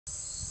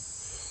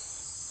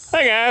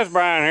Hey guys,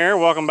 Brian here.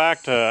 Welcome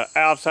back to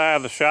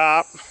outside the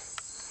shop.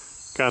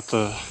 Got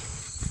the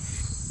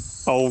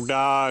old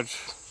Dodge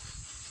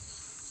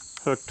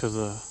hooked to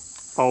the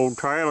old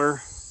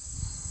trailer.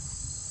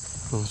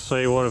 Let's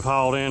see what I've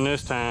hauled in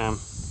this time.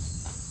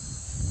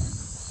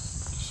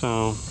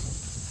 So,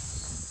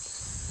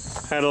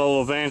 had a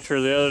little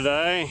adventure the other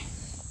day.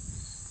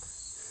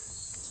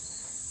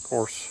 Of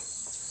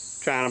course,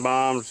 China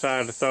Bomb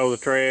decided to throw the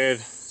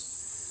tread,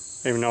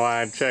 even though I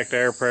had checked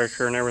air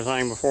pressure and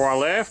everything before I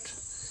left.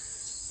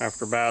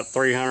 After about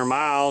 300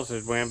 miles,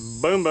 it went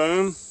boom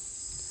boom.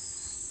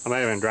 I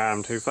may have been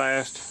driving too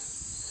fast.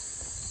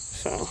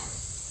 So,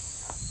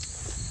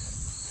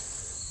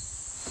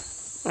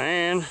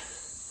 and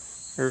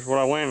here's what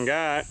I went and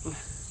got.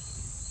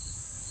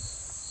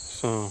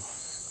 So,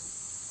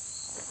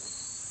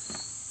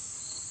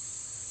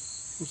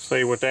 let's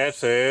see what that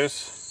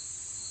says.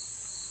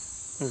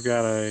 We've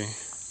got a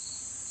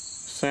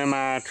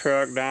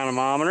semi-truck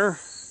dynamometer.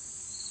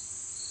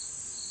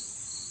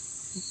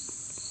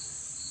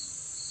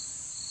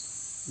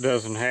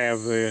 Doesn't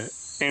have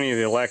any of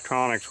the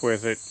electronics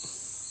with it,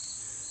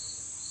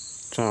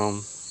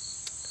 so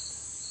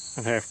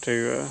I'd have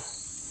to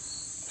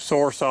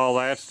source all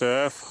that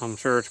stuff. I'm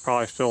sure it's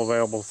probably still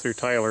available through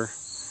Taylor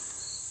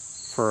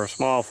for a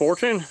small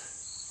fortune,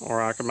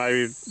 or I could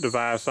maybe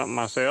devise something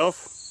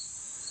myself.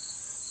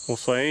 We'll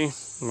see.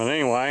 But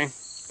anyway,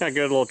 got a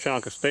good little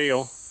chunk of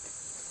steel.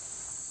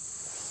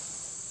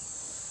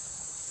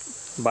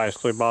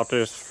 Basically bought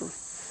this for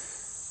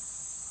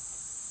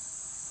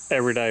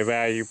everyday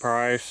value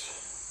price.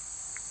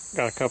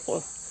 Got a couple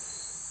of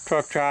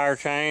truck tire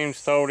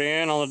chains thrown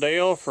in on the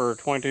deal for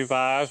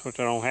 22.5s, which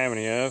I don't have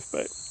any of,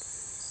 but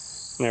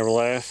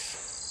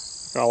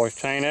nevertheless, I can always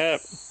chain up.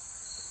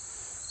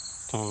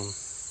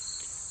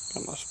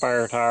 Got my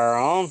spare tire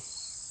on,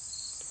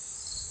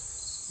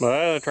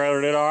 but the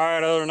trailer did all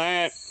right other than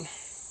that.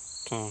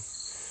 So,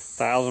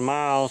 1,000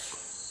 miles.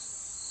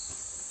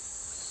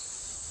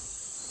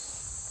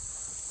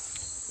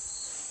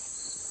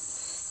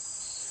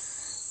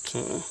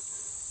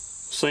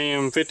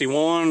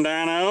 CM-51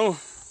 dyno,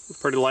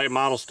 pretty late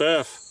model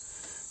stuff,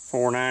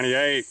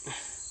 498.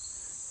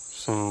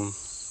 So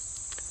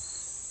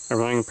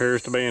everything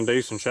appears to be in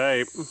decent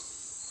shape.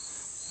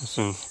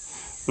 So,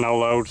 no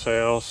load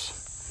cells,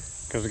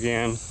 because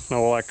again,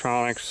 no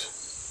electronics.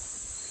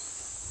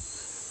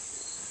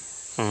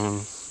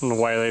 And the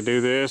way they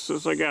do this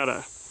is they got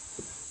a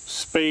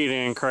speed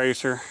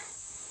increaser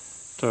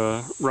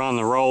to run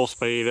the roll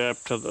speed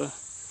up to the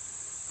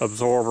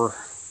absorber,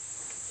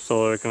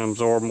 so that it can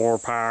absorb more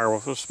power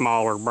with a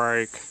smaller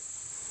brake.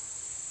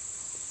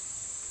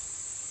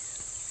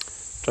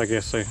 So I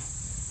guess they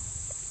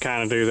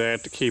kind of do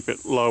that to keep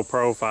it low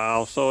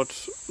profile, so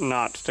it's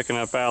not sticking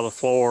up out of the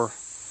floor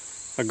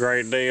a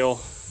great deal.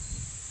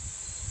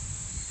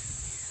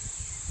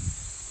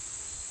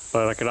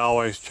 But I could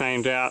always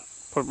change out,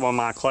 put one of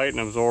my Clayton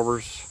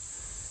absorbers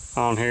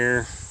on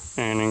here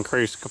and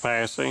increase the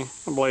capacity.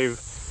 I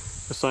believe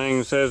this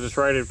thing says it's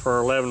rated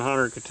for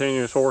 1,100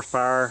 continuous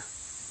horsepower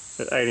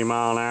at 80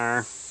 mile an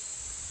hour.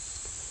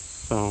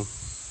 So,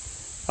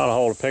 ought to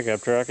hold a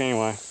pickup truck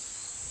anyway.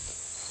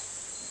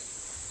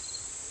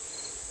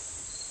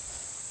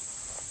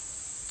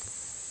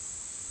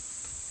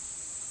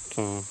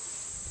 So,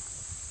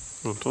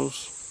 with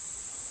those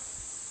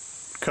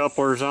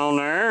couplers on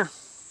there,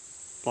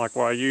 like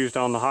what I used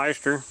on the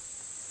Heister.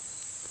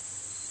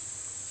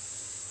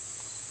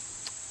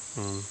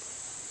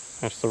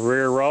 That's the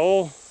rear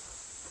roll.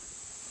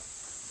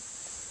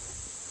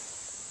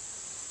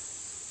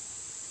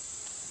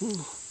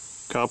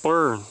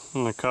 Coupler,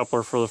 and the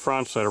coupler for the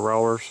front set of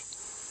rollers.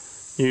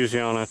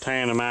 Usually on a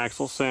tandem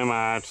axle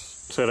semi, it's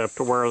set up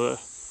to where the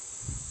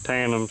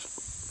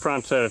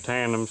front set of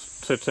tandems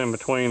sits in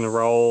between the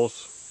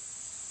rolls,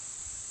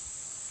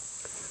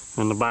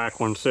 and the back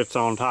one sits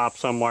on top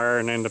somewhere,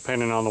 and then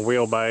depending on the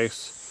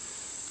wheelbase,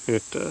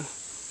 it's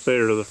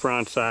either to the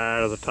front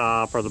side or the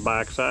top or the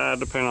back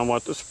side, depending on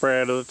what the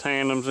spread of the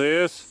tandems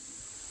is.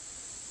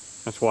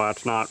 That's why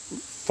it's not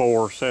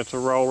 4 sets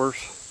of rollers.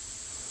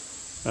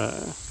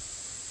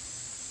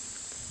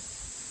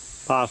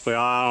 Possibly,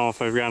 I don't know if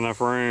they've got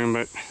enough room,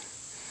 but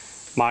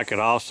Mike could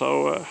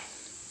also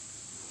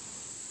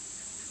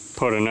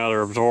put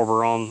another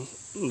absorber on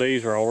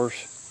these rollers.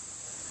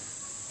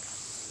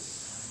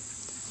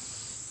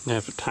 You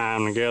have to tie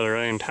them together.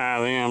 They can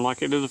tie them like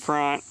they do the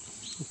front.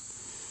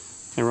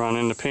 They run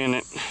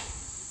independent.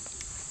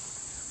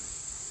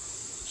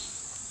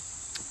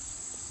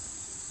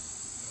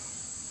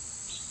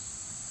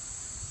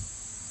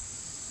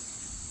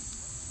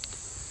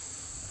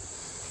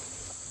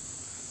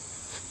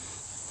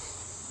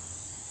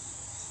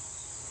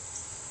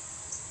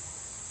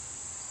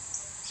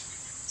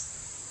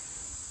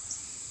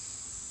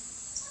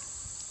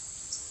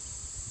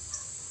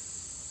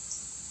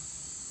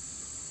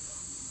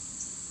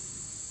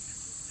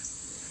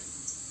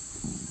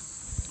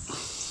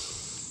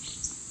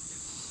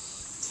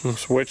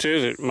 Which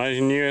is it? Made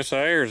in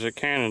USA or is it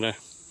Canada?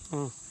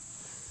 Oh,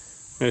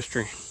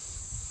 mystery.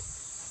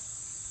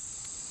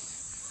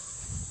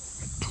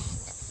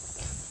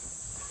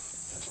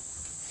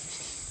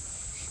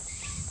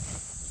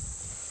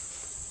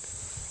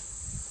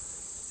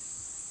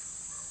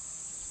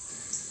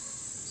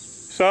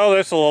 So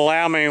this will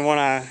allow me, when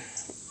I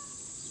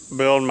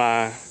build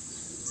my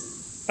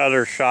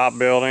other shop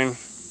building,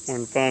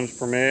 when funds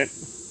permit,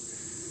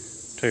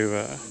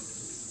 to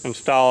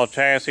install a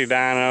chassis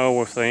dyno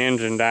with the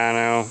engine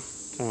dyno.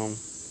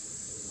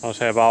 I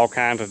just have all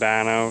kinds of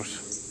dynos.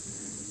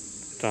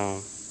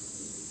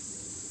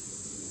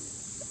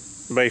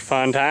 It'll be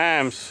fun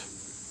times.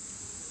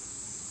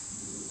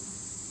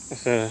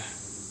 It's the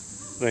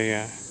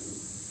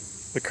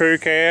crew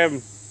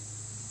cab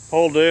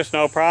pulled this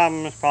no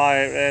problem. It's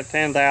probably at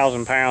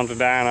 10,000 pounds of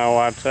dyno,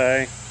 I'd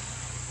say.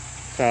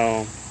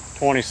 So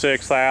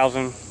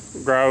 26,000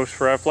 gross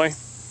roughly,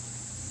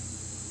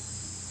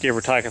 give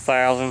or take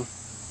 1,000,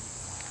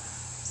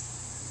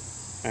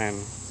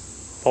 and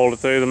pulled it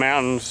through the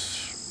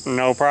mountains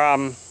no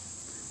problem.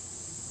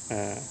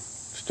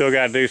 Still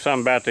got to do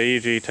something about the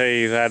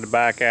EGTs. I had to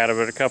back out of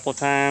it a couple of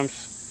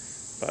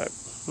times, but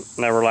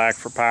never lacked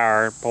for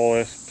power. Pull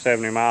this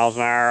 70 miles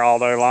an hour all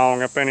day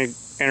long up any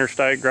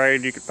interstate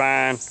grade you could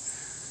find.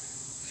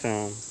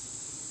 So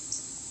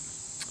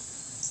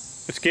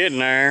it's getting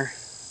there.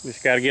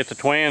 Just got to get the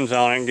twins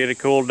on it and get it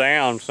cooled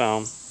down.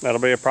 So that'll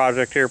be a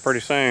project here pretty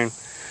soon.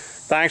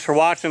 Thanks for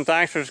watching.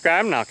 Thanks for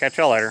subscribing. I'll catch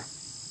y'all later.